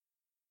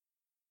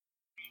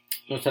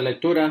Nuestra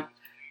lectura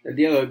del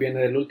día de hoy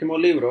viene del último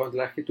libro de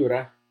la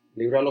Escritura,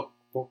 libro del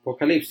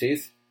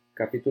Apocalipsis,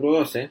 capítulo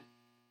 12.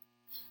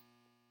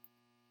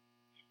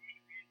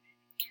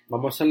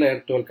 Vamos a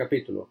leer todo el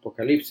capítulo,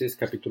 Apocalipsis,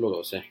 capítulo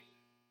 12.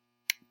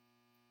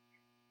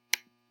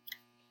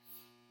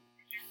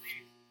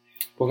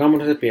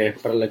 Pongámonos de pie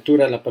para la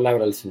lectura de la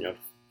palabra del Señor.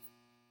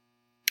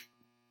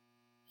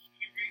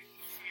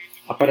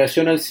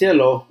 Apareció en el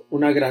cielo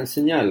una gran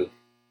señal,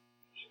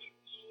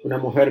 una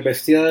mujer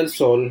vestida del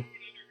sol,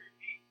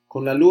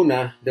 con la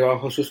luna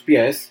debajo de sus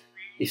pies,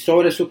 y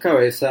sobre su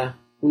cabeza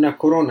una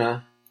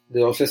corona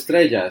de 2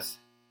 estrellas.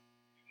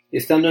 Y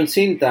estando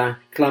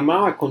encinta,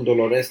 clamaba con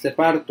dolores de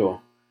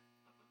parto,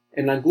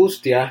 en la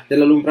angustia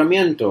del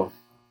alumbramiento.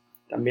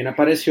 También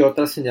apareció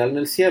otra señal en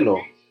el cielo.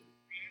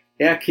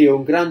 He aquí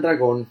un gran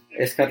dragón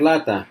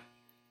escarlata,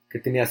 que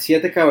tenía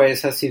 7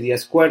 cabezas y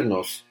 10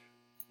 cuernos,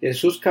 y en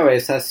sus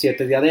cabezas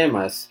 7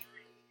 diademas,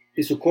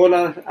 y su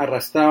cola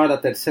arrastraba la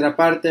tercera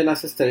parte de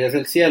las estrellas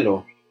del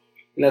cielo,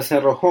 y las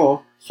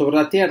arrojó sobre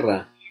la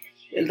tierra.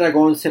 El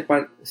dragón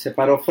se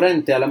paró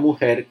frente a la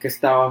mujer que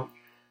estaba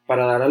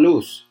para dar a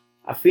luz,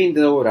 a fin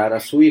de devorar a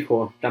su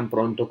hijo tan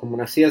pronto como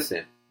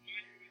naciese.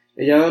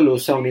 Ella dio a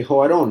luz a un hijo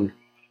varón,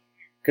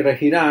 que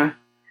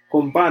regirá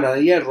con vara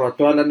de hierro a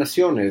todas las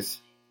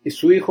naciones, y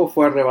su hijo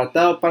fue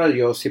arrebatado para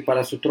Dios y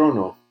para su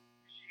trono.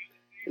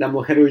 La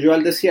mujer huyó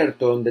al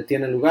desierto, donde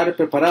tiene lugar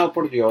preparado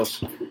por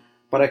Dios,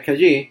 para que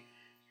allí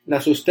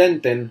la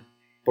sustenten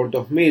por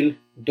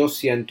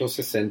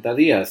 2260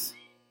 días.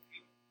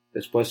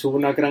 Después hubo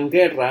una gran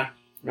guerra,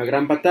 una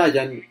gran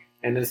batalla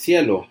en el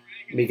cielo.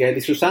 Miguel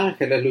y sus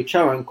ángeles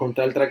luchaban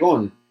contra el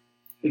dragón,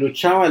 y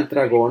luchaba el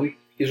dragón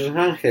y sus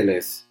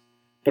ángeles,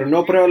 pero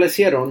no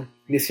prevalecieron,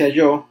 ni se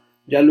halló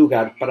ya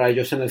lugar para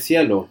ellos en el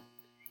cielo.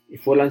 Y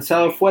fue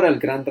lanzado fuera el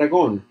gran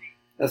dragón,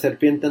 la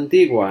serpiente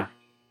antigua,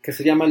 que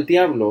se llama el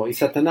diablo y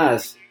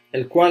Satanás,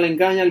 el cual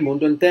engaña al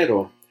mundo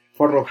entero.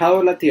 Fue arrojado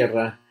a la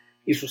tierra,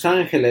 y sus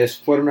ángeles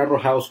fueron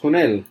arrojados con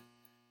él.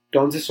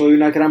 Entonces oí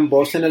una gran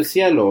voz en el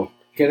cielo,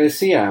 que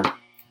decía: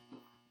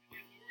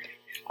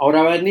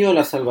 Ahora ha venido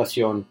la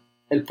salvación,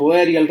 el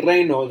poder y el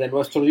reino de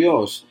nuestro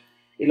Dios,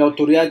 y la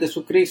autoridad de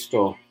su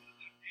Cristo,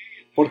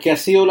 porque ha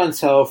sido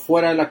lanzado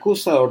fuera el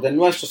acusador de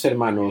nuestros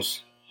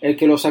hermanos, el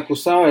que los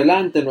acusaba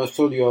delante de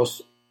nuestro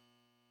Dios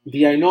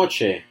día y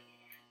noche.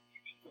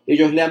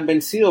 Ellos le han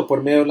vencido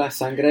por medio de la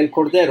sangre del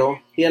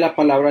Cordero y de la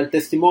palabra del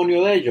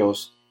testimonio de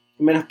ellos,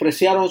 y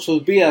menospreciaron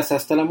sus vidas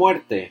hasta la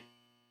muerte.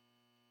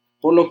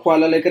 Por lo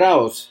cual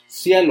alegraos,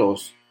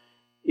 cielos,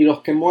 y los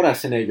que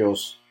moras en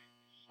ellos.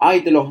 Ay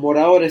de los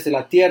moradores de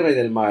la tierra y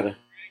del mar,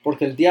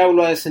 porque el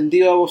diablo ha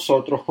descendido a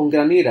vosotros con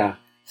gran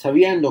ira,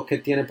 sabiendo que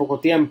tiene poco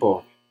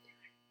tiempo.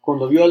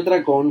 Cuando vio el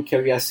dragón que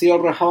había sido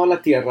arrojado a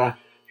la tierra,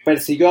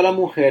 persiguió a la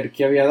mujer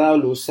que había dado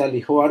luz al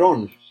hijo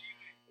varón,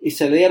 y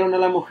se le dieron a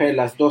la mujer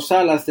las 2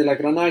 alas de la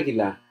gran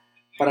águila,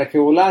 para que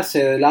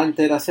volase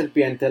delante de la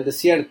serpiente al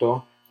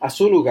desierto, a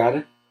su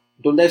lugar,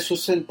 donde es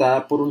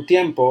sustentada por un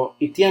tiempo,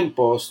 y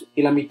tiempos,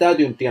 y la mitad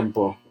de un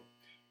tiempo.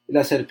 Y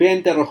la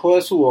serpiente arrojó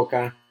de su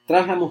boca,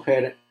 tras la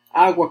mujer,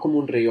 agua como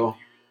un río,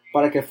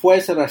 para que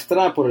fuese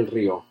arrastrada por el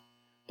río.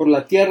 Por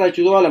la tierra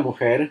ayudó a la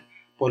mujer,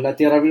 pues la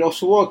tierra abrió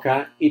su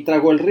boca, y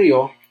tragó el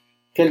río,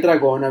 que el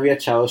dragón había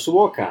echado de su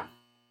boca.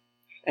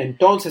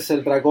 Entonces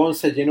el dragón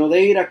se llenó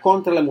de ira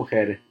contra la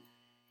mujer,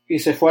 y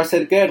se fue a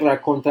hacer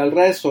guerra contra el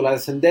resto, la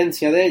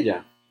descendencia de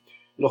ella,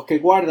 los que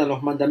guardan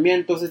los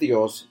mandamientos de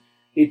Dios,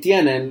 y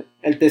tienen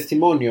el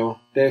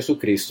testimonio de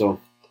Jesucristo.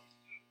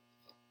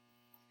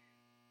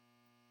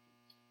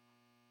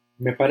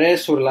 Me paré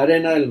sobre la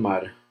arena del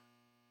mar.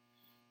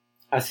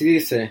 Así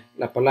dice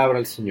la palabra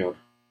del Señor.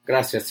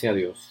 Gracias sea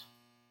Dios.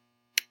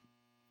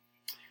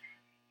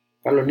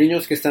 Para los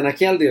niños que están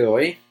aquí al día de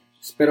hoy,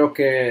 espero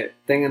que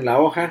tengan la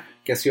hoja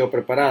que ha sido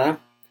preparada.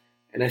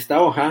 En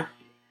esta hoja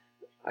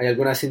hay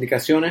algunas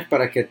indicaciones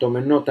para que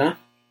tomen nota.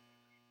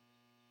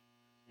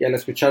 Y al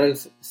escuchar el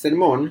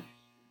sermón,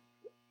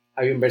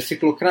 hay un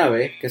versículo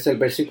clave, que es el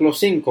versículo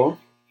 5,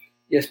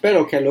 y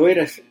espero que al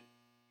oír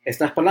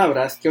estas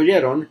palabras que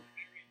oyeron,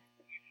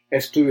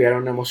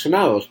 estuvieron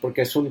emocionados,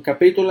 porque es un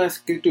capítulo de la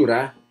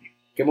Escritura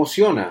que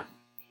emociona.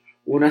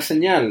 Una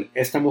señal,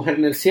 esta mujer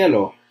en el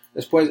cielo,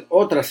 después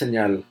otra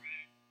señal,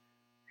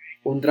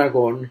 un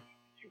dragón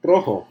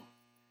rojo.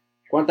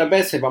 ¿Cuántas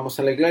veces vamos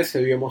a la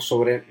iglesia y oímos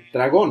sobre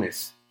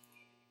dragones?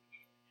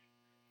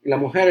 La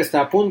mujer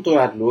está a punto de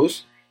dar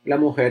luz, la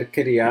mujer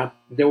quería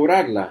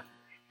devorarla,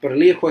 pero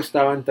el hijo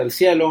estaba ante el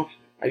cielo,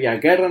 había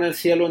guerra en el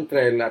cielo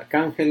entre el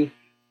arcángel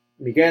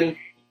Miguel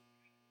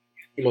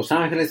y los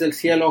ángeles del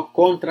cielo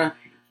contra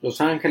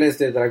los ángeles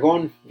del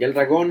dragón, y el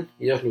dragón,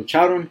 y ellos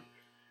lucharon,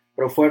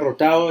 pero fue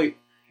derrotado y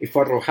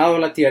fue arrojado a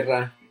la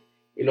tierra,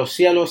 y los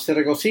cielos se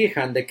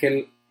regocijan de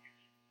que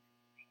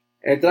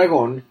el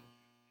dragón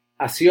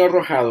ha sido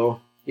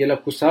arrojado y el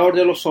acusador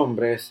de los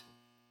hombres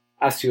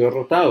ha sido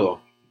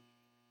derrotado.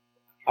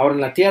 Ahora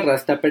en la tierra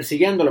está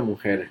persiguiendo a la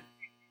mujer.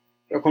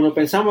 Pero cuando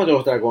pensamos de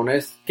los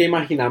dragones, ¿qué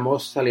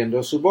imaginamos saliendo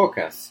de sus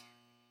bocas?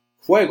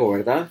 Fuego,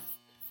 ¿verdad?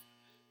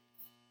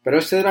 Pero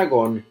este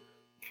dragón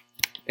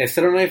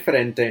estrena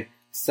diferente,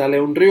 sale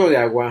un río de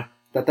agua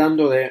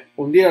tratando de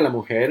hundir a la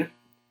mujer,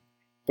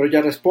 pero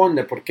ella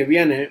responde porque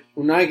viene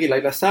un águila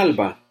y la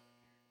salva,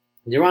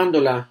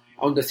 llevándola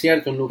a un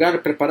desierto, un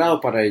lugar preparado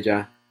para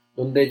ella,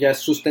 donde ella es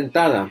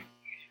sustentada.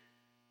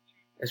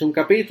 Es un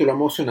capítulo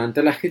emocionante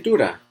de la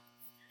Escritura.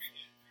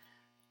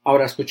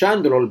 Ahora,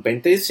 escuchándolo el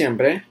 20 de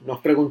diciembre,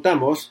 nos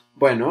preguntamos,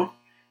 bueno,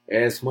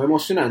 es muy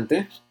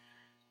emocionante,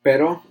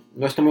 pero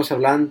no estamos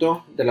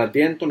hablando del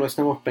Adviento, no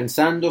estamos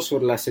pensando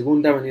sobre la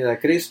segunda venida de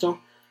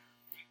Cristo,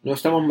 no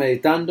estamos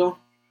meditando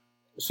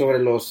sobre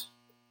los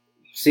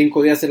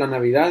 5 días de la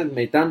Navidad,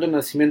 meditando el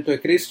nacimiento de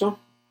Cristo.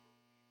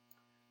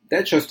 De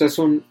hecho, esto es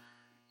un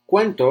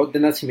cuento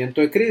del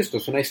nacimiento de Cristo,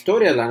 es una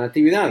historia de la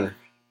Natividad.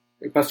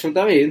 El pastor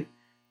David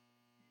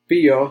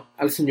pidió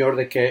al Señor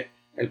de que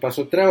el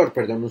pastor Trevor,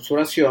 en su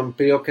oración,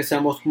 pidió que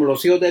seamos como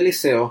los hijos de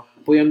Eliseo,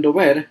 pudiendo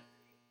ver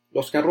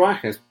los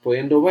carruajes,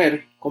 pudiendo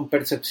ver con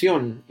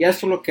percepción. Y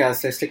eso es lo que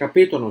hace este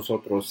capítulo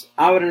nosotros.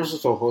 Abre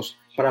nuestros ojos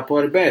para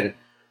poder ver,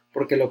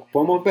 porque lo que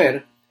podemos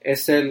ver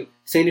es el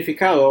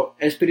significado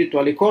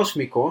espiritual y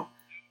cósmico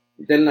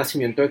del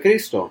nacimiento de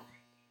Cristo.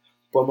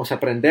 Podemos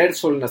aprender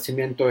sobre el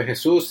nacimiento de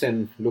Jesús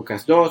en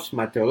Lucas 2,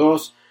 Mateo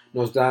 2,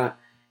 nos da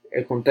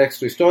el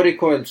contexto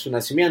histórico de su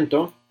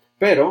nacimiento,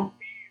 pero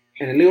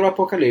en el libro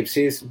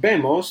Apocalipsis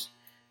vemos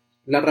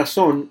la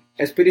razón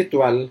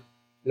espiritual,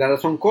 la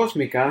razón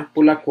cósmica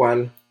por la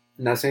cual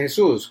nace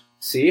Jesús.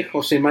 Sí,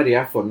 José y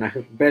María fueron a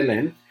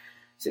Belén,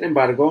 sin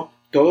embargo,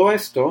 todo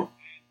esto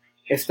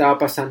estaba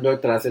pasando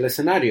detrás del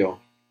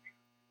escenario.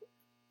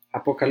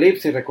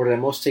 Apocalipsis,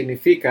 recordemos,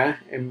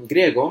 significa en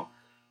griego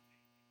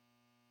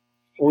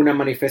una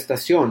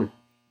manifestación,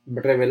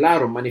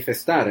 revelar o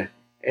manifestar.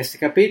 Este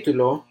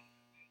capítulo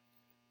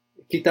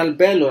quita el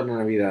velo de la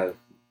Navidad.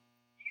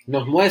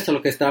 Nos muestra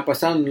lo que está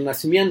pasando en el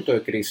nacimiento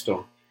de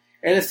Cristo.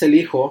 Él es el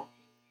Hijo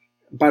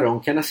varón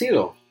que ha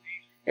nacido.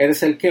 Él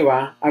es el que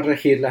va a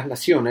regir las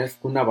naciones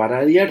con una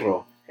vara de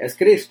hierro. Es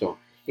Cristo.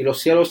 Y los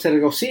cielos se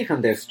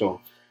regocijan de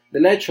esto,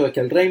 del hecho de que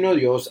el reino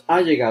de Dios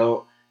ha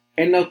llegado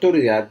en la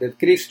autoridad de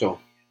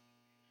Cristo.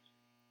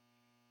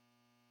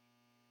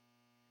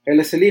 Él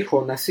es el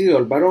Hijo nacido,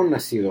 el varón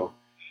nacido.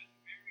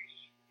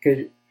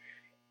 Que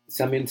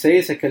también se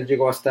dice que Él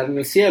llegó a estar en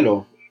el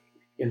cielo.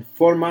 En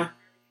forma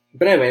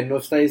breve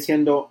nos está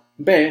diciendo,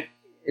 ve,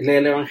 lee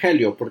el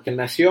Evangelio, porque Él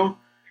nació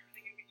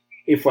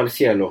y fue al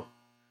cielo.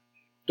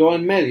 Todo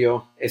en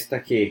medio está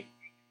aquí,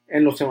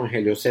 en los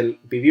Evangelios. Él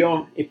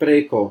vivió y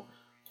predicó,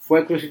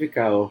 fue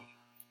crucificado,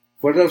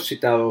 fue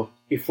resucitado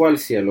y fue al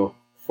cielo,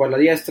 fue a la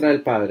diestra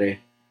del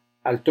Padre,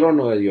 al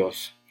trono de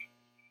Dios.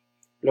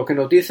 Lo que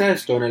nos dice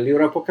esto en el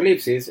libro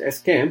Apocalipsis es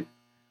que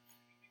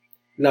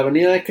la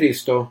venida de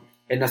Cristo,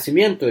 el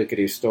nacimiento de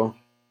Cristo,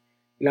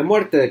 la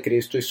muerte de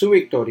Cristo y su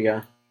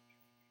victoria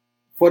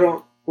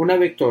fueron una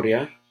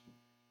victoria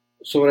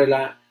sobre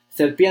la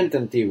serpiente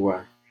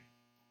antigua,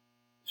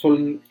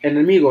 sobre el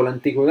enemigo, la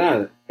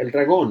antigüedad, el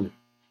dragón.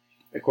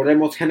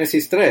 Recordemos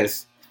Génesis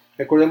 3,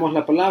 recordemos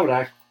la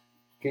palabra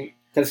que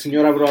el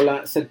Señor abrió a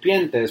la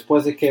serpiente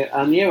después de que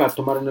Adán y Eva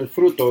tomaron el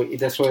fruto y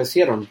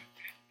desobedecieron.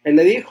 Él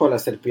le dijo a la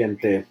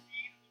serpiente,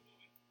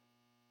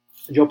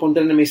 yo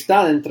pondré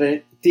enemistad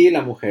entre ti y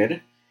la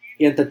mujer,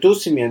 y entre tu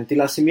simiente y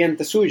la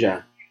simiente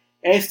suya.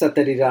 Esta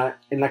te herirá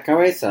en la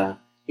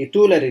cabeza, y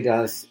tú le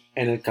herirás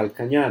en el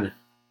calcañar.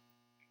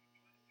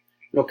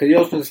 Lo que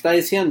Dios nos está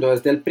diciendo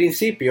desde el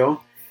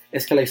principio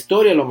es que la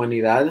historia de la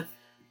humanidad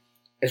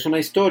es una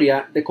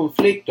historia de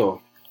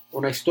conflicto,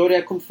 una historia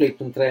de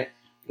conflicto entre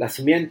la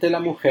simiente de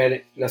la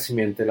mujer y la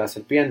simiente de la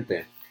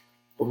serpiente.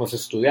 Podemos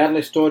estudiar la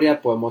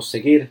historia, podemos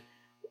seguir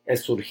el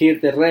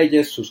surgir de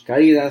reyes, sus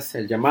caídas,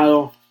 el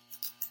llamado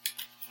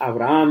a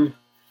Abraham,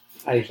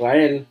 a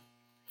Israel.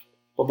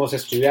 Podemos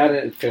estudiar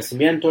el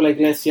crecimiento de la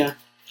iglesia,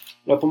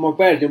 lo podemos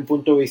ver de un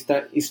punto de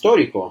vista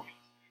histórico,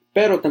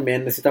 pero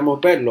también necesitamos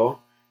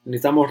verlo,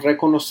 necesitamos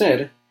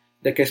reconocer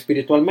de que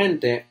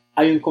espiritualmente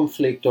hay un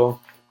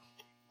conflicto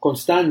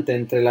constante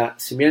entre la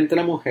simiente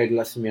de la mujer y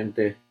la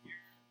simiente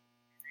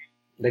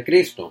de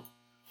Cristo.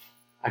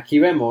 Aquí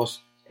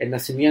vemos el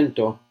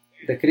nacimiento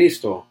de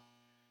Cristo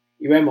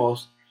y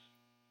vemos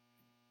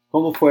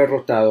cómo fue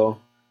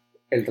derrotado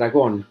el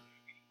dragón,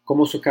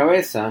 cómo su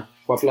cabeza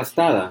fue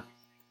aplastada.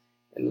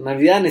 En la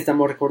Navidad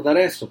necesitamos recordar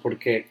esto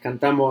porque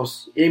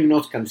cantamos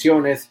himnos,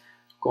 canciones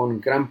con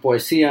gran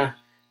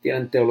poesía,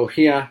 tienen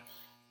teología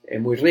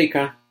muy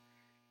rica.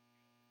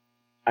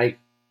 Hay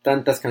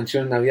tantas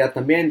canciones de Navidad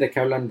también de que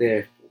hablan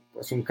de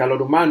un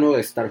calor humano,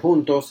 de estar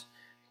juntos.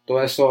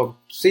 Todo eso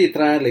sí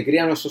trae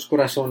alegría a nuestros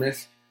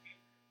corazones.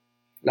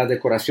 Las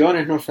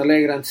decoraciones nos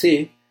alegran,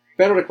 sí,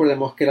 pero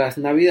recordemos que la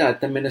Navidad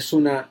también es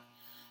una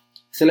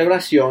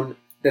celebración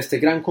de este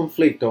gran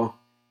conflicto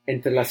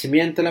entre la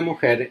simiente de la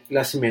mujer y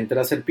la simiente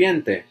de la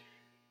serpiente.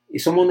 Y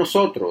somos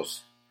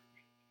nosotros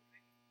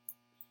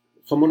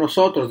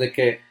de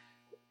que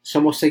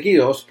somos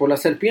seguidos por la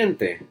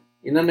serpiente.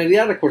 Y en la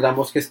Navidad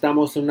recordamos que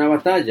estamos en una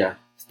batalla,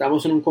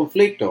 estamos en un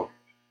conflicto.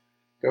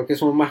 Creo que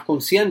somos más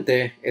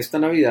conscientes esta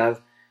Navidad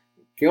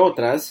que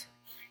otras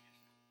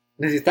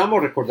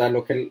Necesitamos recordar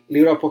lo que el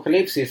libro de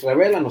Apocalipsis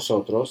revela a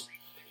nosotros,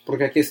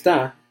 porque aquí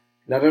está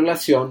la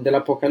revelación del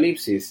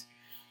Apocalipsis,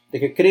 de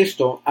que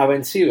Cristo ha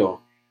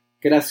vencido,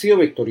 que Él ha sido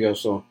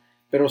victorioso,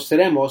 pero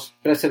seremos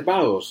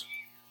preservados.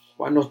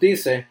 Juan nos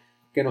dice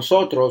que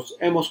nosotros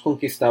hemos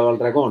conquistado al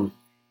dragón.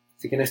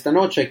 Así que en esta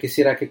noche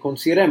quisiera que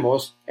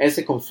consideremos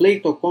ese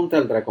conflicto contra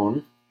el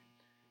dragón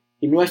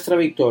y nuestra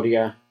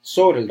victoria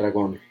sobre el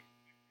dragón.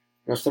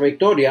 Nuestra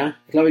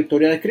victoria es la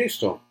victoria de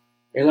Cristo,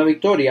 es la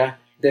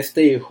victoria de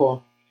este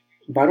hijo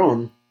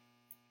varón.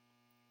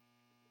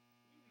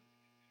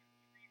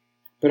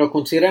 Pero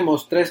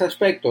consideremos tres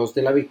aspectos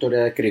de la victoria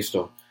de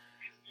Cristo.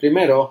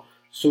 Primero,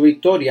 su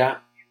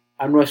victoria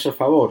a nuestro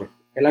favor.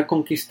 Él ha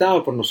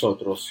conquistado por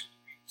nosotros.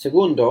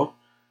 Segundo,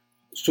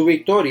 su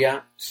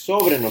victoria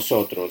sobre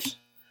nosotros.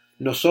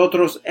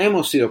 Nosotros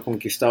hemos sido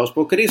conquistados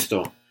por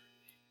Cristo.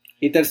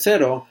 Y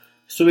tercero,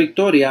 su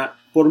victoria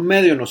por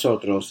medio de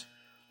nosotros,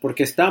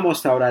 porque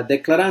estamos ahora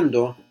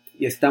declarando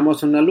y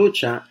estamos en una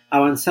lucha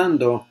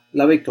avanzando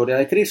la victoria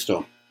de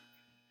Cristo.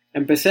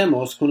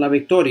 Empecemos con la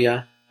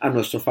victoria a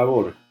nuestro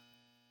favor.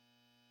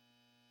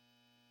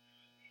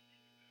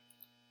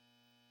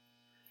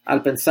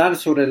 Al pensar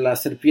sobre la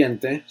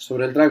serpiente,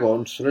 sobre el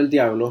dragón, sobre el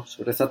diablo,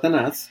 sobre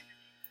Satanás,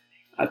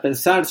 al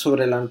pensar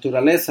sobre la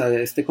naturaleza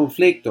de este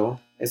conflicto,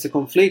 ese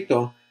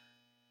conflicto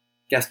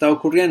que ha estado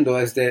ocurriendo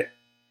desde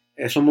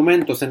esos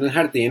momentos en el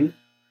jardín,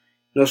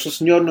 nuestro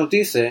Señor nos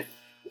dice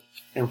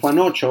en Juan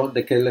 8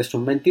 de que Él es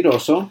un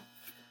mentiroso,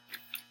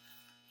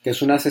 que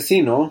es un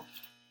asesino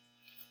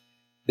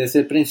desde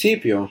el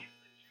principio.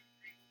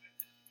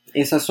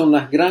 Esas son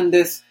las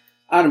grandes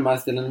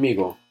armas del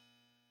enemigo,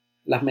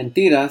 las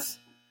mentiras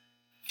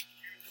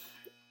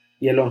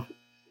y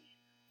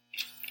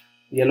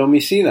el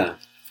homicida.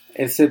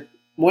 Él se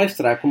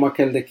muestra como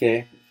aquel de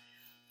que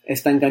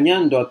está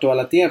engañando a toda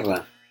la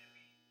tierra.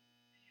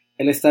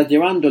 Él está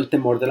llevando el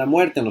temor de la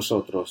muerte a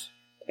nosotros.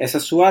 Esa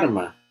es su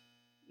arma.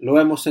 Lo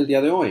vemos el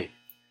día de hoy.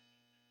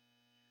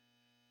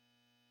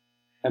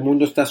 El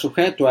mundo está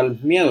sujeto al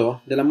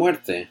miedo de la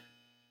muerte.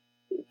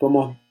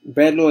 Podemos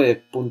verlo desde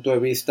el punto de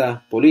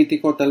vista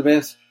político, tal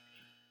vez,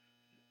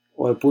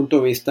 o desde el punto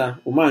de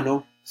vista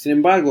humano. Sin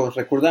embargo,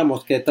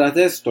 recordamos que detrás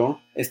de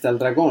esto está el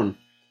dragón.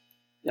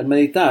 Y al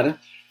meditar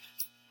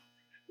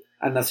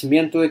al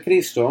nacimiento de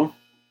Cristo,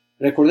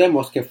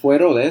 recordemos que fue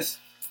Herodes,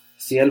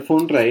 si él fue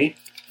un rey,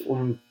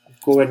 un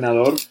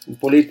gobernador, un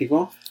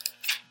político,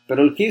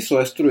 pero él quiso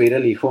destruir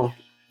el hijo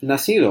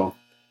nacido.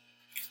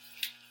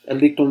 Él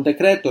dictó un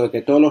decreto de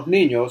que todos los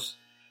niños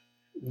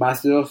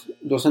más de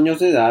dos años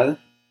de edad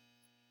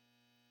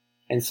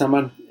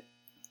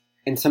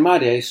en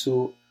Samaria y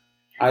su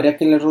área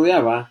que le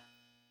rodeaba,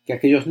 que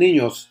aquellos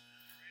niños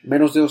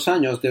menos de 2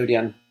 años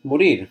deberían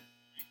morir.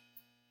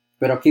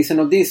 Pero aquí se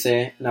nos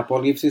dice en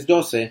Apocalipsis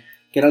 12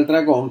 que era el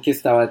dragón que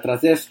estaba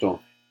detrás de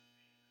esto.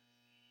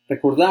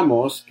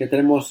 Recordamos que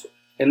tenemos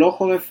el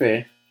ojo de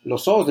fe,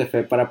 los ojos de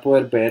fe para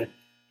poder ver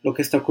lo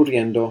que está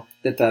ocurriendo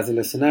detrás del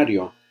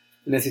escenario.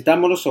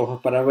 Necesitamos los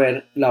ojos para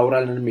ver la obra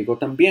del enemigo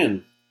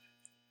también.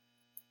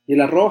 Y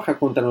él arroja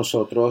contra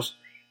nosotros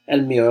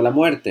el miedo a la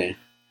muerte.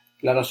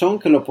 La razón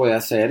que lo puede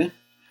hacer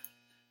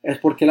es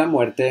porque la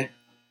muerte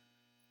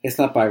es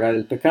la paga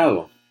del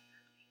pecado.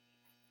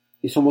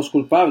 Y somos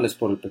culpables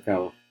por el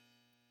pecado.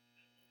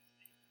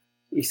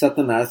 Y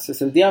Satanás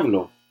es el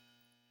diablo.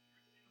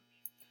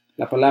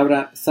 La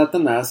palabra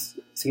Satanás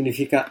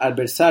significa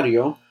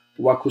adversario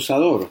o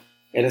acusador.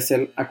 Él es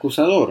el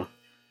acusador.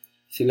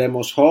 Si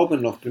leemos Job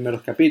en los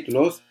primeros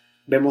capítulos,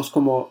 vemos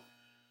como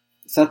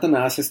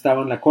Satanás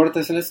estaba en la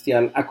corte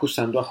celestial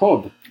acusando a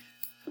Job.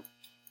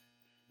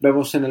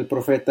 Vemos en el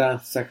profeta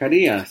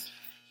Zacarías,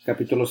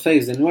 capítulo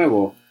 6, de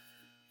nuevo,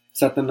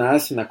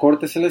 Satanás en la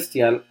corte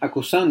celestial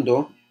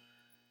acusando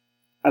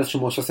al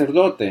sumo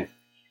sacerdote.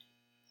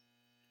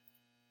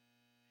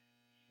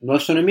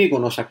 Nuestro enemigo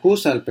nos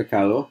acusa del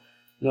pecado,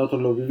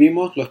 nosotros lo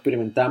vivimos, lo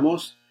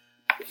experimentamos,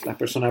 las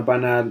personas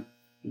van a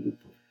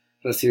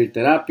recibir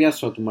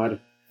terapias o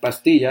tomar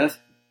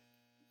pastillas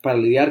para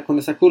lidiar con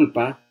esa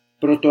culpa,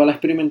 pero todas la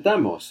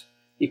experimentamos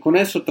y con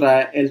eso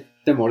trae el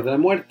temor de la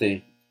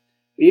muerte.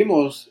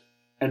 Vivimos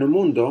en un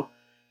mundo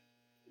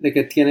de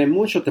que tiene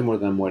mucho temor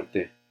de la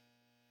muerte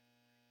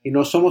y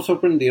no somos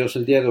sorprendidos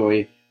el día de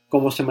hoy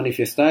cómo se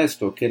manifiesta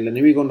esto, que el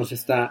enemigo nos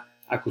está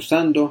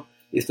acusando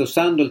y está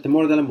usando el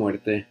temor de la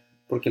muerte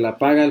porque la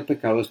paga del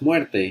pecado es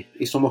muerte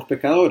y somos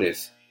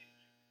pecadores.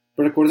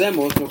 Pero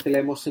recordemos lo que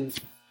leemos en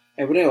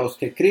Hebreos,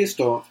 que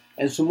Cristo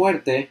en su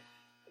muerte,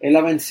 Él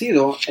ha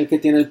vencido el que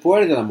tiene el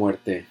poder de la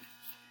muerte.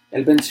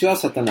 Él venció a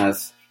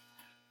Satanás.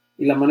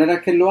 Y la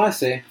manera que Él lo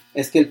hace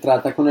es que Él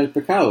trata con el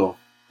pecado,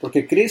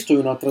 porque Cristo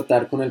vino a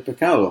tratar con el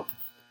pecado.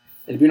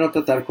 Él vino a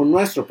tratar con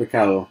nuestro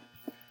pecado.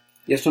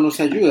 Y eso nos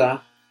ayuda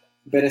a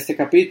ver este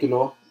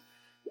capítulo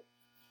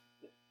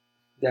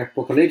de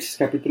Apocalipsis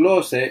capítulo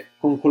 12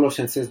 con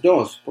Colosenses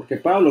 2, porque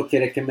Pablo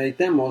quiere que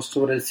meditemos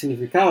sobre el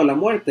significado de la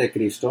muerte de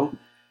Cristo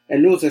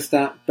en luz de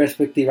esta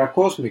perspectiva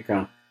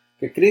cósmica,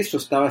 que Cristo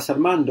estaba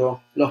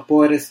desarmando los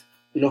poderes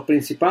y los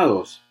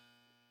principados.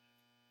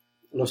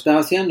 Lo está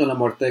haciendo en la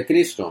muerte de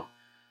Cristo.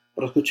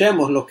 Pero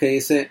escuchemos lo que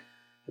dice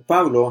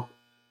Pablo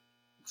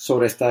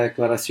sobre esta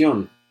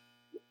declaración.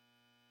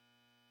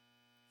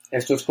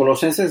 Esto es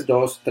Colosenses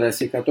 2,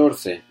 13 y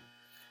 14.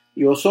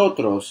 Y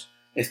vosotros,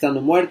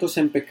 estando muertos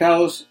en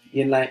pecados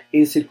y en la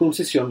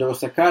incircuncisión de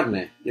vuestra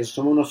carne, y eso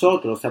somos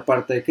nosotros,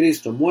 aparte de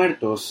Cristo,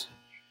 muertos,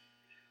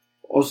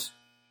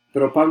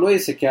 pero Pablo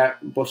dice que a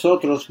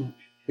vosotros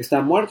que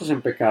están muertos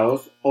en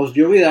pecados, os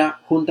dio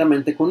vida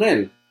juntamente con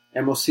Él.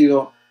 Hemos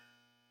sido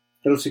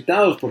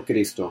resucitados por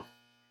Cristo.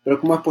 Pero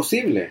 ¿cómo es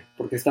posible?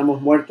 Porque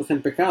estamos muertos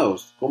en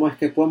pecados. ¿Cómo es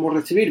que podemos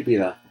recibir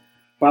vida?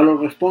 Pablo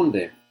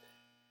responde,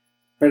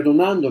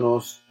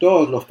 perdonándonos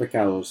todos los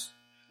pecados.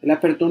 Él ha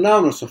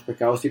perdonado nuestros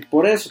pecados y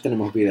por eso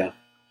tenemos vida.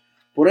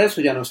 Por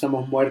eso ya no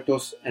estamos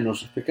muertos en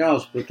nuestros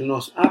pecados, porque Él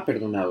nos ha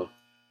perdonado.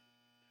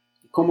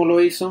 ¿Cómo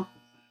lo hizo?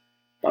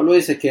 Pablo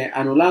dice que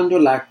anulando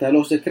el acta de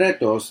los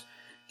decretos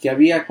que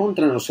había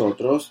contra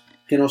nosotros,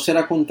 que nos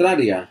era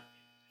contraria,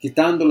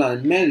 quitándola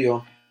en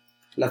medio,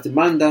 las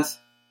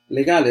demandas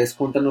legales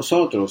contra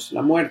nosotros,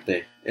 la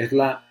muerte, es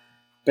la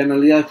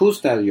penalidad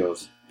justa de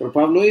Dios. Pero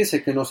Pablo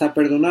dice que nos ha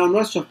perdonado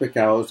nuestros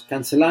pecados,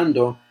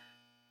 cancelando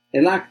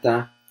el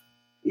acta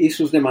y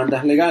sus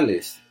demandas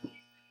legales.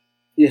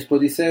 Y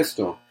después dice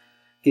esto,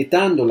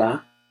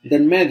 quitándola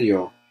del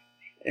medio,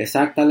 es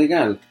acta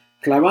legal,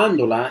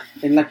 clavándola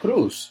en la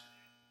cruz.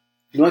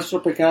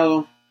 Nuestro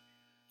pecado,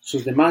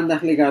 sus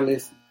demandas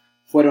legales,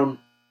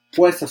 fueron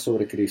puestas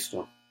sobre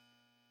Cristo.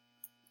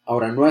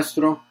 Ahora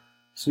nuestro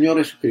Señor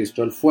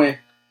Jesucristo, Él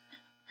fue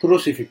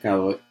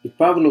crucificado, y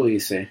Pablo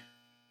dice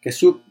que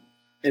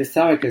Él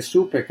sabe que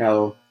su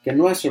pecado, que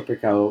nuestro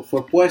pecado,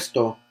 fue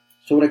puesto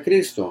sobre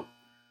Cristo.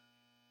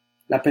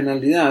 La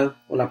penalidad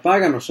o la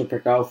paga de nuestro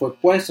pecado fue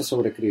puesta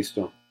sobre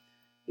Cristo.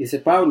 Dice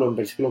Pablo en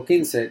versículo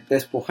 15,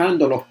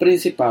 despojando los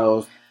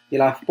principados y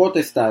las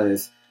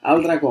potestades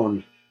al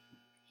dragón,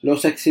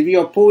 los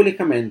exhibió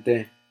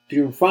públicamente,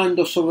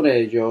 triunfando sobre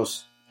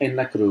ellos en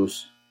la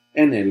cruz,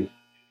 en él.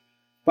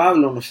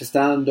 Pablo nos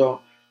está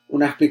dando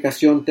una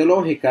explicación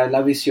teológica de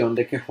la visión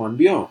de que Juan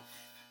vio.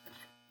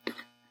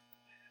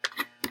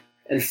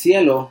 El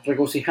cielo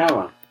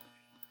regocijaba.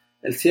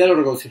 El cielo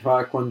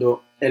regocijaba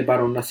cuando el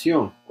varón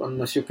nació, cuando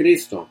nació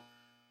Cristo.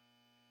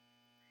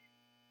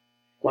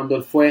 Cuando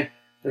Él fue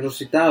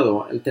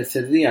resucitado el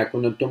tercer día,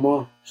 cuando Él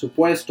tomó su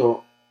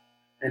puesto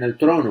en el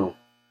trono.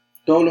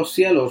 Todos los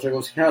cielos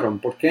regocijaron.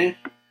 ¿Por qué?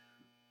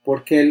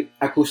 Porque el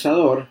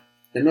acusador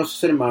de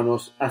nuestros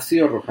hermanos ha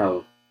sido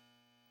arrojado.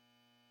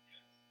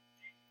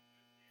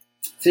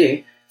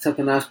 Sí,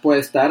 Satanás puede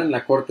estar en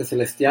la corte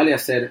celestial y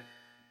hacer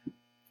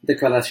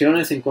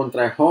declaraciones en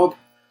contra de Job,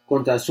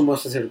 contra el sumo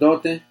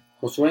sacerdote,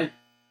 Josué.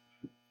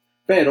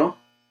 Pero,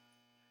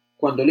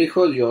 cuando el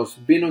Hijo de Dios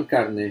vino en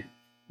carne,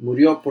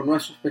 murió por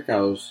nuestros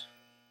pecados,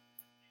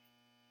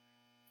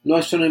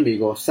 nuestro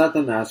enemigo,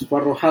 Satanás,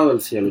 fue arrojado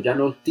del cielo, ya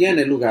no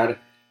tiene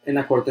lugar en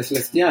la corte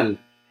celestial.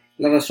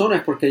 La razón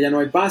es porque ya no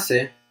hay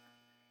base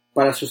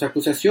para sus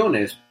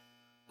acusaciones,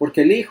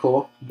 porque el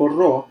Hijo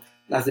borró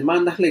las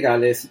demandas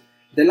legales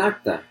del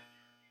acta.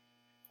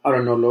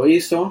 Ahora no lo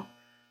hizo,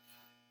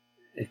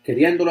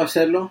 queriéndolo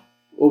hacerlo,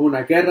 hubo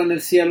una guerra en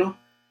el cielo,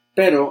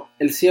 pero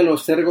el cielo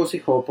se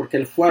regocijó porque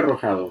Él fue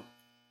arrojado.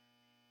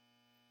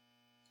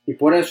 Y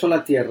por eso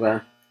la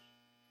tierra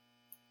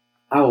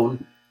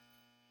aún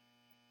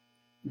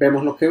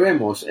vemos lo que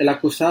vemos. El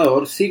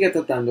acusador sigue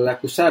tratando de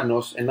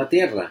acusarnos en la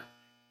tierra.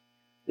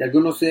 Y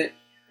algunos de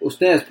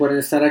ustedes pueden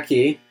estar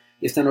aquí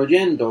y están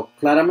oyendo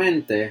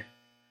claramente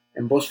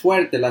en voz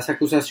fuerte las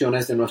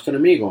acusaciones de nuestro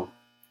enemigo.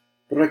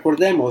 Pero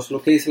recordemos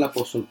lo que dice el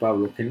apóstol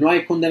Pablo, que no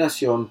hay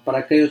condenación para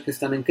aquellos que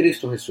están en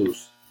Cristo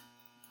Jesús.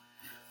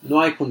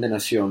 No hay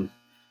condenación.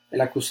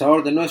 El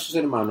acusador de nuestros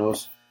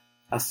hermanos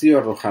ha sido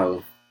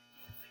arrojado.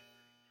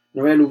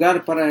 No hay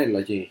lugar para él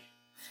allí,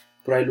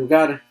 pero hay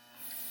lugar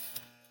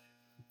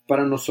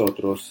para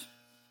nosotros.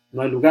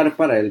 No hay lugar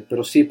para él,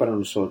 pero sí para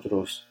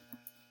nosotros.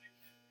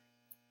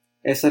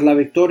 Esa es la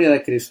victoria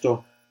de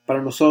Cristo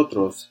para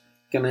nosotros,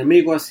 que el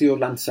enemigo ha sido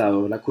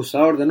lanzado, el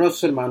acusador de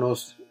nuestros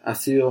hermanos ha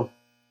sido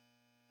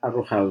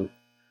arrojado.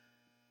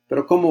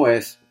 Pero ¿cómo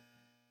es?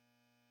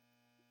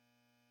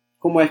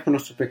 ¿Cómo es que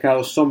nuestros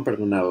pecados son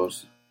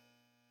perdonados?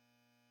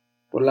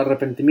 Por el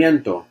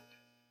arrepentimiento.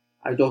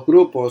 Hay dos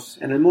grupos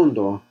en el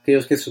mundo,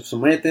 aquellos que se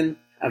someten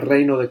al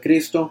reino de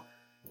Cristo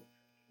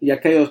y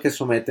aquellos que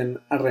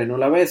someten al reino de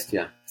la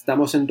bestia.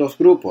 Estamos en dos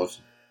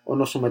grupos. O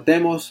nos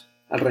sometemos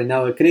al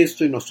reinado de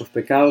Cristo y nuestros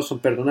pecados son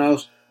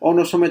perdonados, o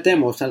nos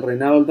sometemos al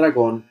reinado del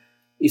dragón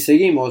y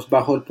seguimos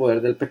bajo el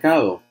poder del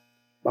pecado,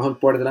 bajo el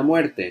poder de la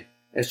muerte.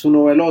 Es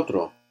uno o el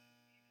otro.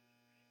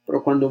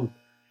 Pero cuando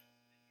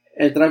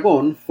el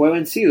dragón fue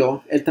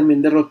vencido, él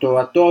también derrotó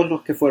a todos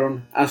los que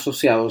fueron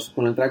asociados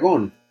con el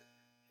dragón.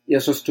 Y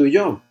eso es tú y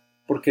yo,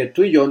 porque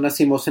tú y yo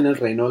nacimos en el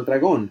reino del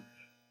dragón,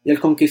 y él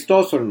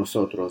conquistó sobre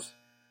nosotros.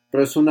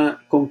 Pero es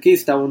una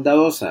conquista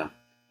bondadosa,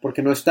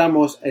 porque no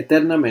estamos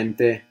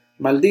eternamente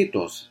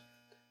malditos.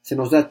 Se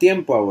nos da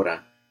tiempo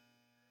ahora.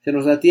 Se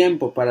nos da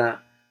tiempo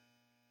para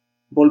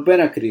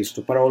volver a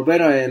Cristo, para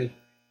volver a Él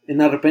en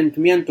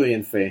arrepentimiento y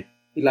en fe.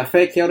 Y la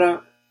fe que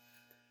ahora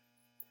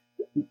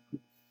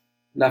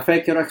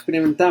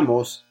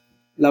experimentamos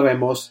la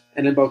vemos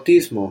en el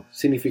bautismo,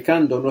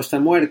 significando nuestra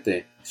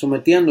muerte,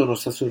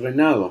 sometiéndonos a su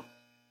reinado.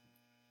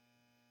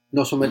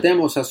 Nos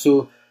sometemos a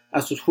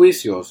sus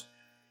juicios.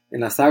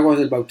 En las aguas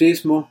del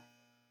bautismo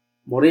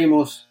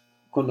morimos.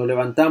 Cuando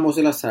levantamos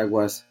de las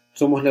aguas,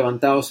 somos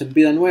levantados en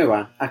vida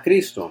nueva a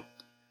Cristo.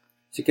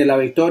 Así que la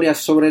victoria es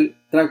sobre el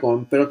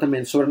dragón, pero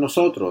también sobre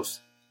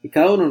nosotros. Y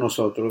cada uno de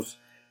nosotros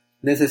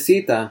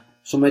necesita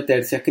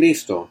someterse a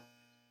Cristo.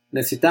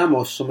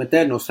 Necesitamos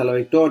someternos a la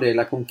victoria y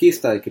la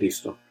conquista de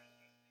Cristo.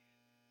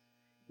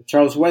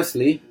 Charles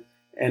Wesley,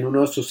 en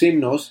uno de sus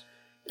himnos,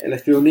 él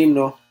escribe un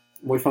himno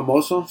muy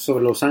famoso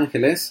sobre los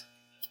ángeles,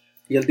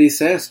 y él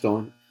dice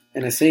esto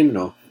en ese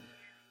himno: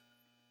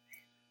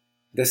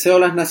 deseo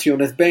las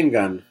naciones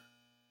vengan,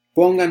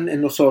 pongan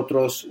en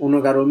nosotros un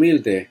hogar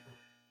humilde,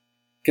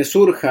 que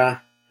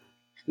surja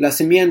la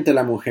simiente de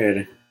la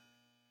mujer.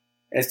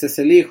 Este es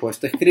el Hijo,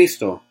 este es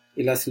Cristo.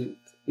 Y la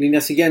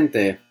línea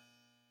siguiente: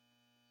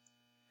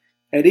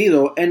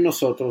 herido en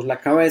nosotros la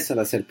cabeza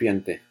de la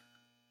serpiente.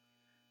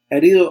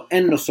 Herido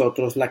en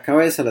nosotros la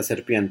cabeza de la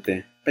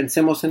serpiente.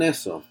 Pensemos en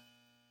eso.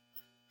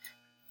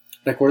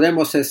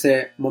 Recordemos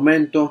ese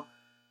momento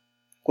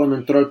cuando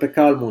entró el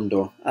pecado al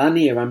mundo. Adán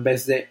y Eva, en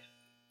vez de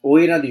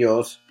oír a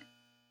Dios,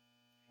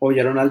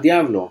 oyeron al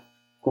diablo,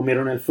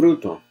 comieron el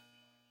fruto.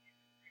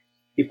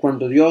 Y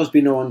cuando Dios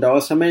vino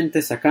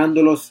bondadosamente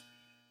sacándolos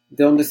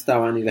de donde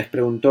estaban y les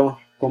preguntó,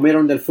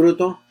 ¿comieron del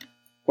fruto?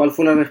 ¿Cuál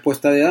fue la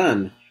respuesta de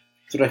Adán?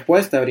 Su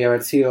respuesta habría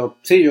haber sido,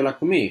 sí, yo la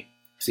comí.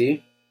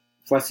 Sí,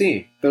 fue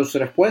así. Pero su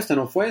respuesta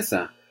no fue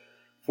esa.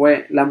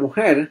 Fue, la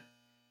mujer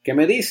que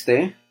me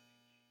diste,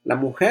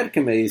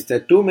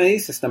 tú me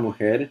diste esta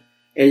mujer,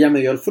 ella me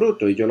dio el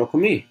fruto y yo lo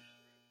comí.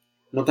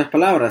 En otras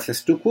palabras,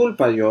 es tu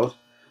culpa, Dios,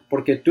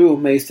 porque tú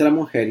me diste la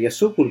mujer, y es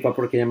su culpa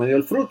porque ella me dio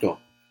el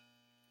fruto.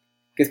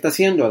 ¿Qué está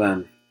haciendo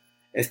Adán?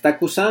 Está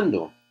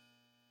acusando.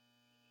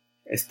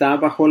 Está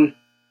bajo el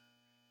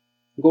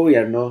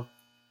gobierno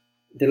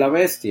de la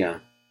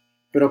bestia.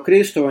 Pero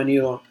Cristo ha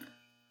venido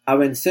a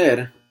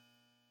vencer,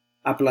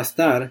 a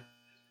aplastar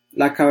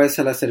la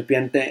cabeza de la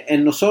serpiente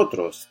en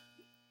nosotros.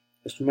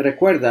 Esto me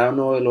recuerda a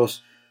uno de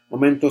los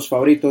momentos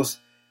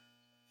favoritos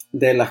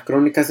de las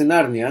Crónicas de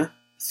Narnia.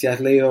 Si has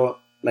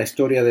leído la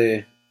historia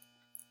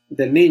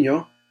del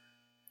niño,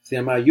 se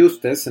llama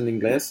Eustace en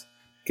inglés,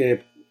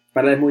 que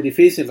para él es muy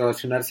difícil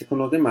relacionarse con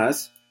los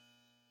demás,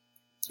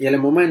 y en el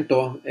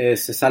momento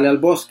se sale al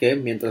bosque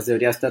mientras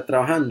debería estar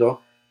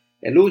trabajando.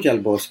 Él huye al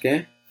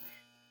bosque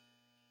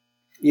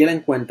y él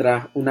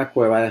encuentra una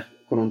cueva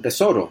con un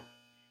tesoro.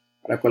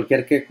 Para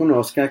cualquier que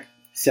conozca,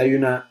 si hay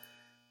una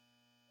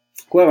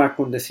cueva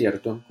con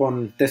desierto,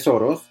 con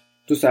tesoros,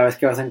 tú sabes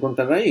que vas a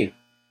encontrar ahí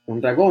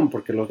un dragón,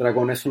 porque los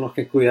dragones son los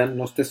que cuidan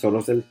los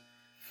tesoros de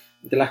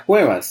las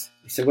cuevas,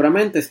 y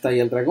seguramente está ahí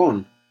el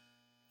dragón.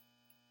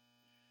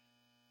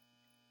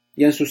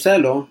 Y en su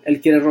celo,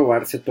 él quiere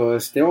robarse todo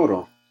este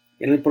oro.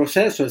 Y en el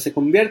proceso, él se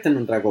convierte en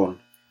un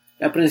dragón.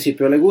 Y al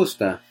principio le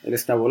gusta. Él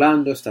está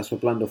volando, está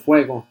soplando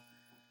fuego.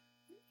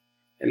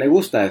 Él le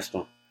gusta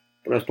esto.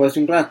 Pero después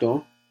de un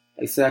rato,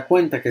 él se da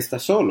cuenta que está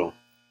solo.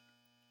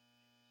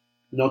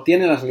 No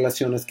tiene las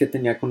relaciones que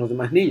tenía con los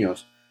demás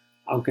niños,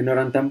 aunque no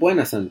eran tan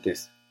buenas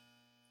antes.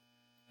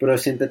 Pero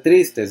se siente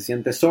triste, se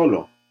siente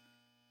solo.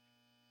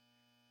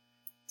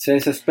 Se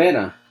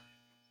desespera.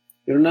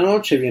 Y una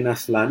noche viene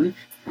Aslan.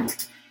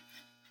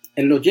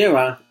 Él lo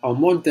lleva a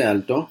un monte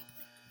alto,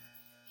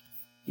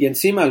 y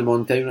encima del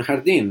monte hay un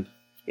jardín,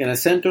 y en el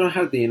centro del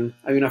jardín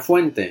hay una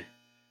fuente.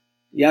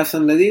 Y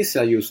Aslan le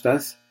dice a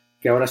Eustace,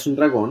 que ahora es un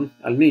dragón,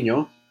 al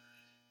niño,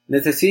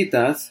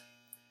 necesitas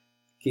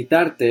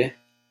quitarte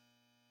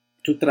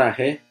tu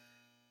traje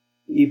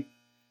y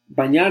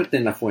bañarte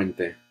en la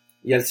fuente.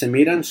 Y él se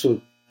mira en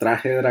su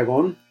traje de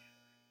dragón,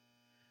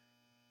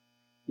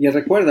 y él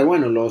recuerda,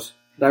 bueno, los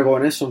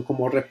dragones son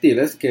como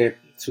reptiles que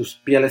sus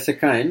pieles se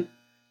caen,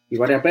 y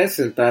varias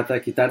veces él trata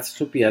de quitarse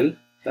su piel,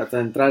 trata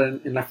de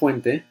entrar en la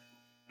fuente,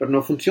 pero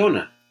no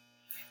funciona.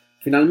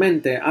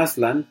 Finalmente,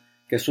 Aslan,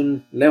 que es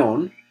un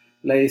león,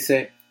 le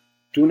dice,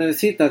 tú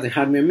necesitas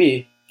dejarme a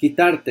mí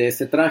quitarte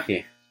ese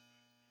traje.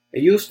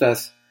 Y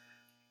Eustace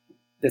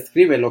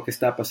describe lo que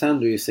está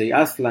pasando y dice,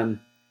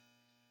 Aslan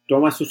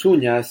toma sus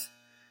uñas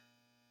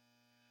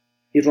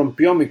y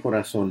rompió mi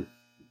corazón.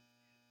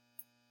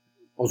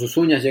 O sus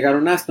uñas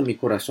llegaron hasta mi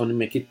corazón y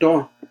me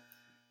quitó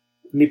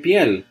mi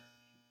piel.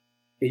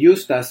 Y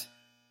Eustace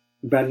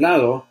ve al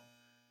lado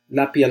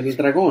la piel del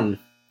dragón,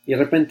 y de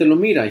repente lo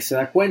mira y se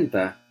da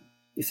cuenta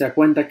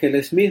que él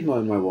es mismo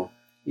de nuevo.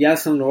 Y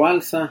Aslan lo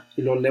alza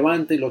y lo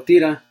levanta y lo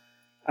tira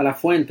a la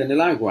fuente en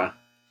el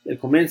agua. Él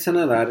comienza a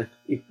nadar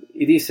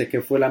y dice que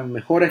fue la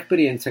mejor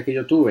experiencia que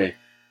yo tuve.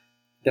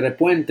 De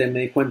repente me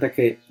di cuenta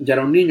que ya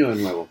era un niño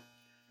de nuevo.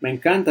 Me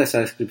encanta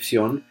esa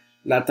descripción,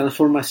 la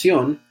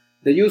transformación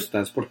de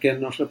Eustace, porque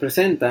nos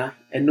representa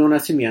el nuevo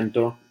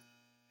nacimiento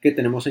que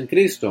tenemos en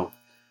Cristo.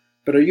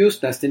 Pero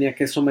Eustace tenía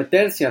que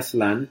someterse a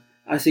Aslan,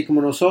 así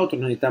como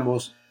nosotros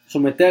necesitamos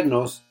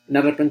someternos en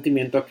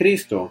arrepentimiento a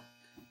Cristo.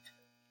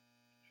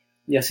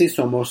 Y así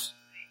somos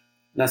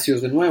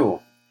nacidos de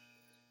nuevo.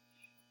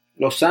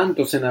 Los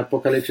santos en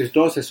Apocalipsis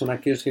 12 son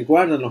aquellos que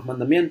guardan los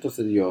mandamientos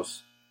de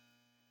Dios.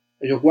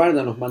 Ellos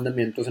guardan los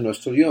mandamientos de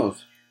nuestro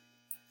Dios.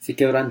 Así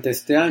que durante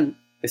este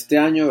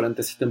año,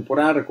 durante esta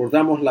temporada,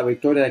 recordamos la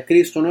victoria de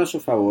Cristo a nuestro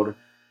favor,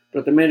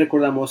 pero también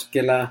recordamos que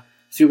Él ha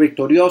sido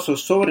victorioso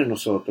sobre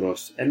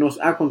nosotros. Él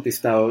nos ha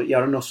conquistado y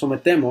ahora nos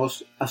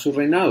sometemos a su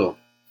reinado.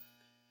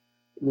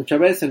 Muchas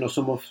veces no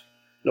somos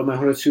los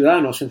mejores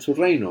ciudadanos en su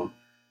reino.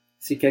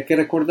 Así que hay que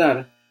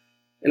recordar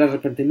el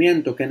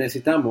arrepentimiento que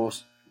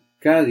necesitamos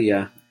cada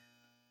día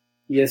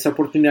y esa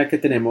oportunidad que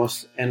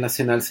tenemos en la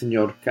cena del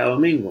Señor cada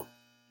domingo.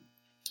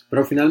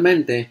 Pero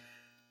finalmente,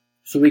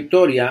 su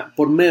victoria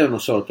por medio de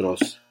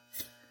nosotros.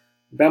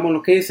 Veamos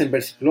lo que dice en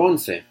versículo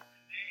 11.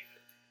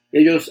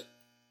 Ellos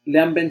le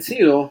han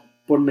vencido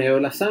por medio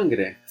de la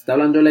sangre. Está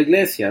hablando de la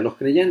iglesia, los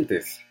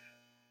creyentes.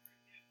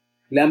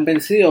 Le han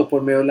vencido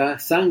por medio de la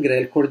sangre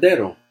del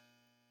Cordero.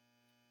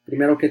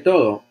 Primero que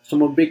todo,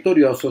 somos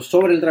victoriosos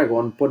sobre el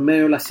dragón por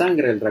medio de la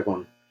sangre del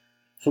dragón.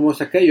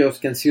 Somos aquellos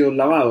que han sido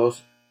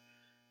lavados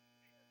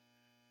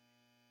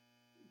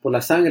por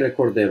la sangre del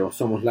Cordero.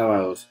 Somos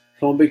lavados.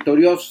 Somos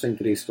victoriosos en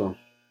Cristo.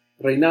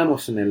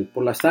 Reinamos en Él.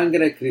 Por la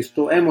sangre de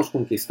Cristo hemos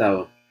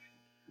conquistado.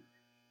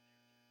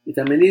 Y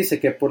también dice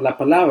que por la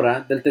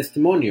palabra del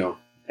testimonio.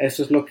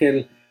 Eso es lo que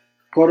el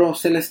coro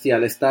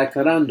celestial está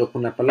declarando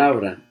con la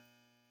palabra.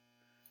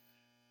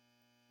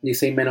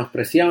 Dice, y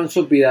menospreciaban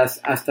sus vidas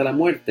hasta la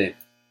muerte.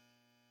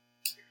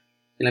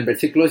 En el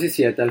versículo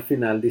 17 al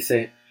final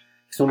dice,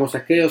 somos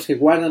aquellos que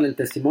guardan el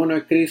testimonio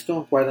de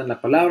Cristo, guardan la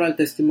palabra del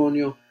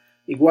testimonio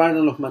y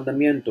guardan los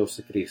mandamientos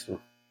de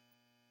Cristo.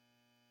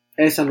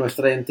 Esa es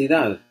nuestra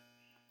identidad.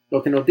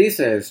 Lo que nos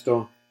dice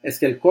esto es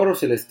que el coro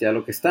celestial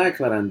lo que está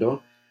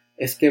declarando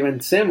es que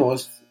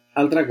vencemos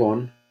al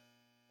dragón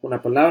con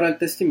la palabra del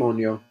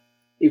testimonio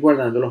y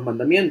guardando los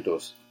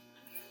mandamientos.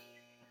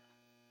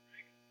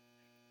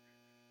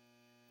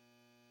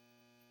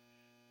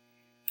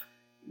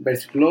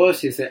 Versículo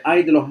 2 dice,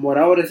 ay de los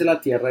moradores de la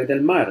tierra y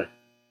del mar,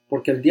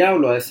 porque el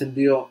diablo ha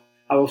descendido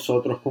a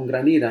vosotros con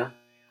gran ira,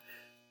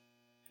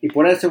 y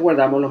por eso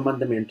guardamos los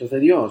mandamientos de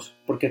Dios,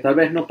 porque tal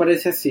vez no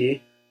parece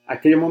así,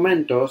 aquellos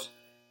momentos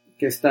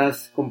que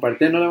estás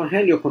compartiendo el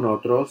evangelio con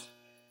otros,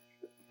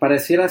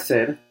 pareciera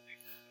ser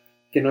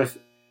que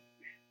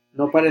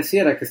no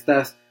pareciera que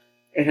estás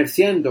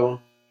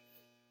ejerciendo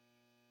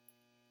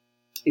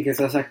y que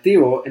estás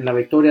activo en la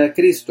victoria de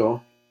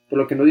Cristo.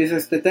 Pero lo que nos dice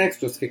este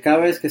texto es que cada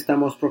vez que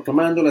estamos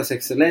proclamando las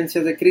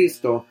excelencias de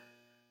Cristo,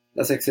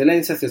 las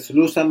excelencias de su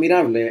luz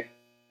admirable,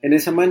 en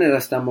esa manera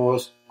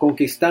estamos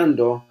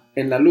conquistando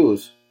en la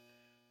luz.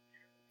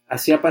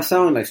 Así ha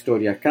pasado en la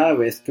historia. Cada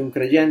vez que un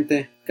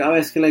creyente, cada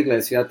vez que la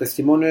iglesia da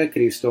testimonio de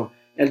Cristo,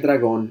 el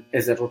dragón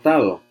es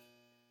derrotado.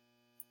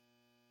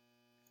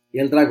 Y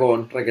el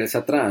dragón regresa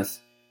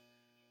atrás.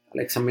 Al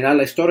examinar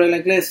la historia de la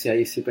iglesia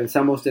y si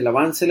pensamos del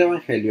avance del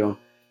evangelio,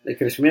 del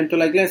crecimiento de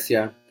la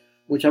iglesia,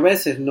 muchas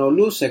veces no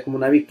luce como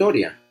una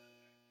victoria.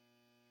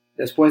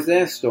 Después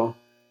de esto,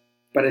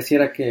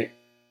 pareciera que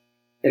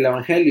el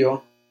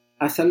evangelio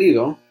ha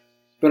salido,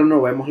 pero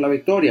no vemos la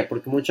victoria,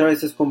 porque muchas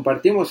veces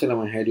compartimos el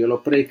evangelio,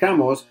 lo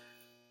predicamos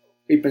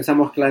y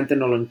pensamos que la gente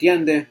no lo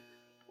entiende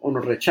o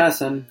nos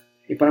rechazan.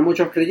 Y para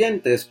muchos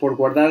creyentes, por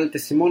guardar el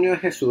testimonio de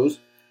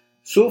Jesús,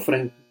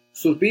 sufren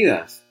sus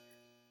vidas.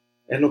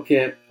 Es lo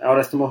que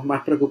ahora estamos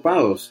más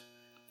preocupados,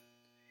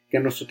 que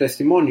nuestro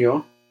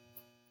testimonio,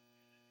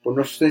 por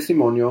nuestro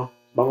testimonio,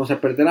 vamos a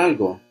perder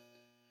algo.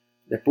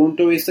 Desde el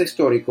punto de vista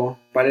histórico,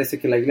 parece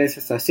que la iglesia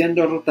está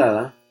siendo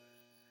derrotada,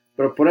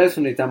 pero por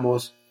eso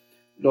necesitamos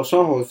los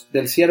ojos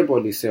del siervo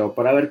Eliseo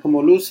para ver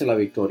cómo luce la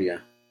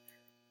victoria.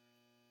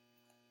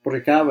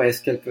 Porque cada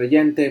vez que el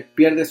creyente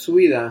pierde su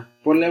vida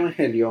por el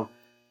evangelio,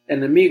 el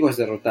enemigo es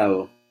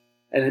derrotado,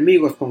 el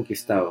enemigo es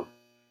conquistado.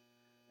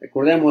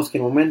 Recordemos que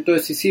el momento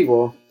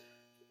decisivo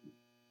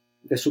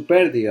de su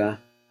pérdida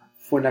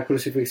fue en la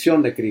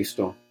crucifixión de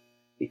Cristo.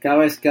 Y cada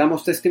vez que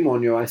damos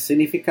testimonio al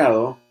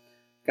significado,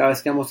 cada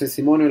vez que damos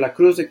testimonio de la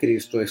cruz de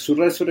Cristo, de su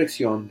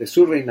resurrección, de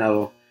su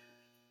reinado,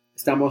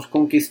 estamos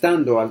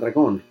conquistando al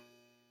dragón.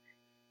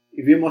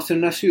 Y vivimos en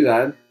una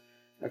ciudad en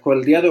la cual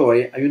el día de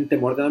hoy hay un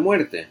temor de la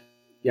muerte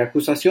y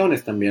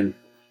acusaciones también.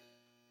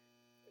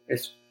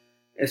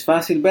 Es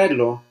fácil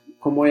verlo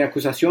como hay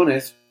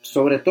acusaciones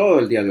sobre todo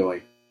el día de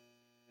hoy.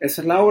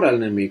 Esa es la obra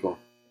del enemigo.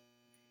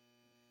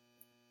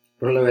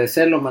 Por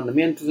obedecer los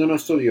mandamientos de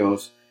nuestro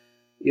Dios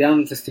y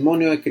dando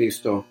testimonio de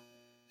Cristo,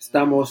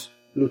 estamos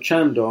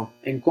luchando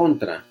en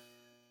contra.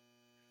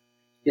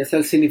 Y es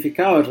el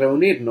significado de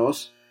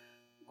reunirnos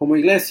como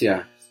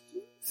iglesia.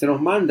 Se nos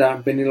manda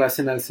venir a la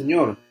cena del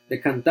Señor, de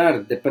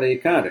cantar, de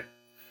predicar,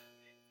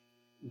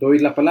 de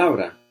oír la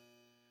palabra.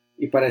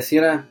 Y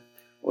pareciera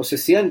o se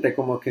siente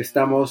como que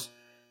estamos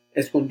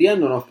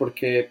escondiéndonos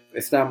porque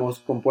estamos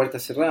con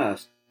puertas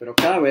cerradas. Pero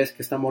cada vez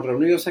que estamos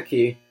reunidos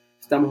aquí,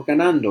 estamos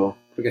ganando,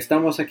 porque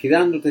estamos aquí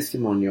dando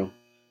testimonio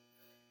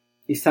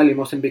y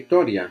salimos en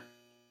victoria.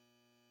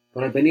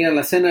 Con el venir a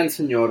la cena del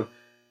Señor,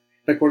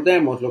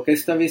 recordemos lo que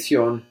esta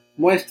visión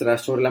muestra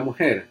sobre la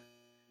mujer.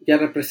 Ya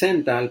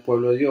representa al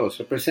pueblo de Dios,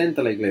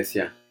 representa a la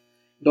iglesia.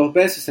 2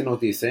 veces se nos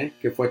dice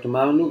que fue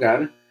tomado un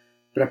lugar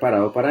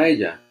preparado para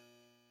ella,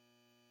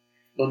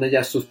 donde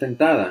ella es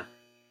sustentada.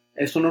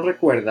 Eso nos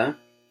recuerda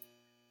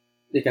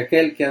de que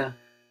aquel que ha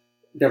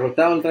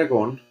derrotado al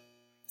dragón,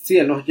 sí,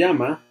 Él nos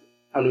llama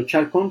a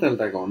luchar contra el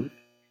dragón,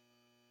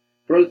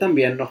 pero Él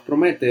también nos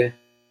promete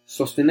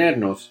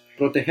sostenernos,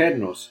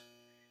 protegernos.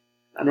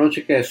 La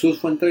noche que Jesús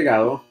fue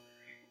entregado,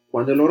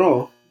 cuando Él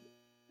oró,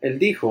 Él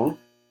dijo,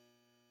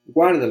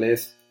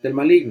 guárdales del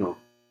maligno.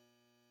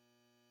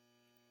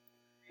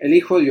 El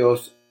Hijo de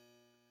Dios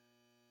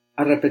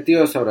ha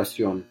repetido esa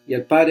oración, y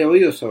el Padre ha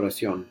oído esa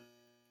oración,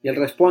 y Él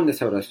responde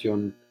esa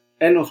oración.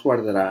 Él nos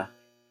guardará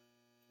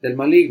del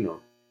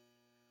maligno.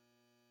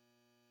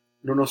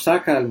 No nos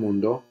saca del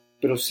mundo,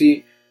 pero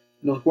sí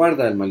nos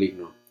guarda del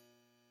maligno.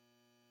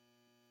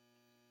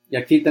 Y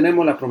aquí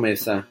tenemos la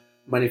promesa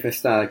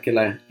manifestada que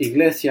la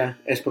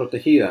iglesia es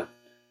protegida,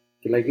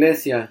 que la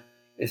iglesia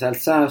es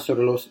alzada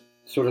sobre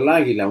el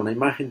águila, una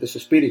imagen de su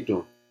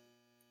espíritu,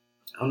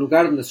 a un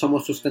lugar donde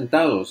somos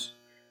sustentados.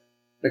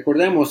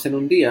 Recordemos en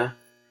un día,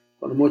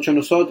 cuando muchos de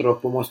nosotros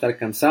podemos estar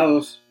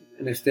cansados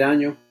en este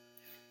año,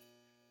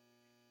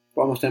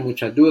 podemos tener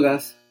muchas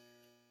dudas,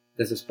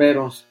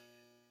 desesperos,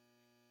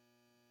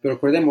 pero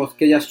recordemos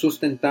que ella es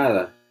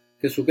sustentada,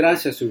 que su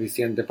gracia es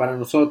suficiente para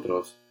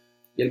nosotros,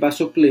 y Él va a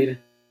suplir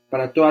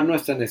para todas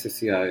nuestras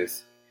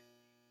necesidades.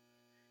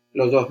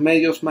 Los 2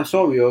 medios más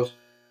obvios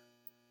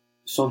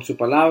son su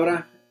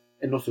palabra,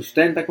 Él nos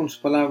sustenta con su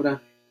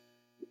palabra,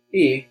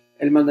 y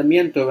el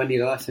mandamiento de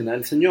venir a la cena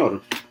del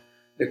Señor,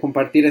 de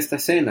compartir esta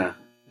cena,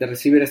 de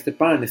recibir este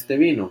pan, este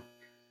vino.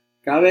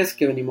 Cada vez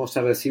que venimos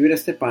a recibir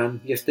este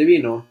pan y este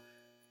vino,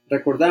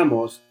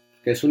 recordamos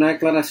que es una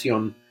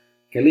declaración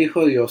que el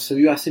Hijo de Dios se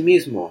dio a sí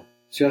mismo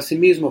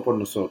por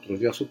nosotros,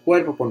 dio a su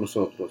cuerpo por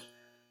nosotros.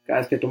 Cada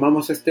vez que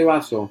tomamos este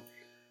vaso,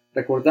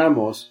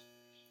 recordamos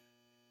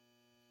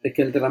de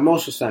que Él derramó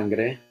su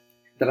sangre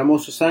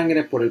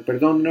por el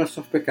perdón de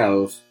nuestros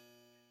pecados,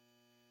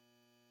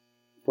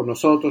 por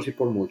nosotros y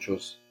por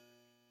muchos.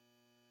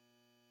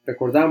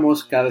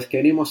 Recordamos cada vez que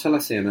venimos a la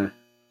cena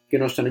que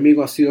nuestro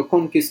enemigo ha sido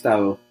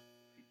conquistado.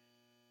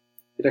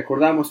 Y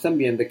recordamos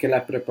también de que Él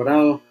ha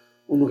preparado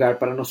un lugar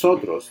para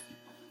nosotros.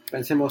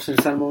 Pensemos en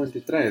Salmo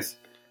 23.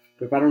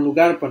 Prepara un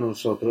lugar para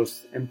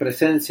nosotros en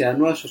presencia de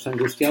nuestros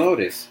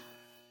angustiadores.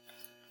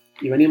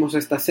 Y venimos a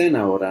esta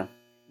cena ahora.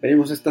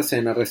 Venimos a esta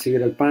cena a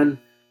recibir el pan,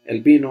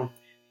 el vino,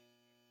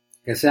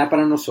 que sea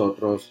para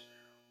nosotros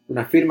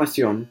una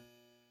afirmación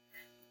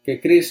que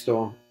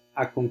Cristo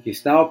ha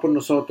conquistado por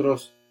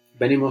nosotros.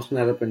 Venimos en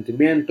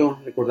arrepentimiento,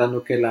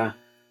 recordando que Él ha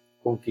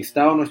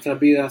conquistado nuestras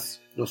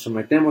vidas, nos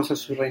sometemos a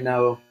su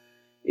reinado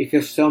y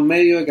que sea un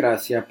medio de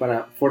gracia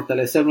para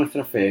fortalecer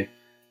nuestra fe,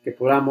 que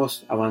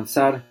podamos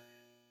avanzar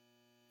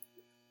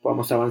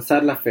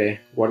la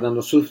fe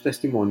guardando sus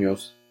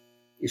testimonios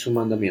y sus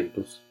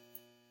mandamientos.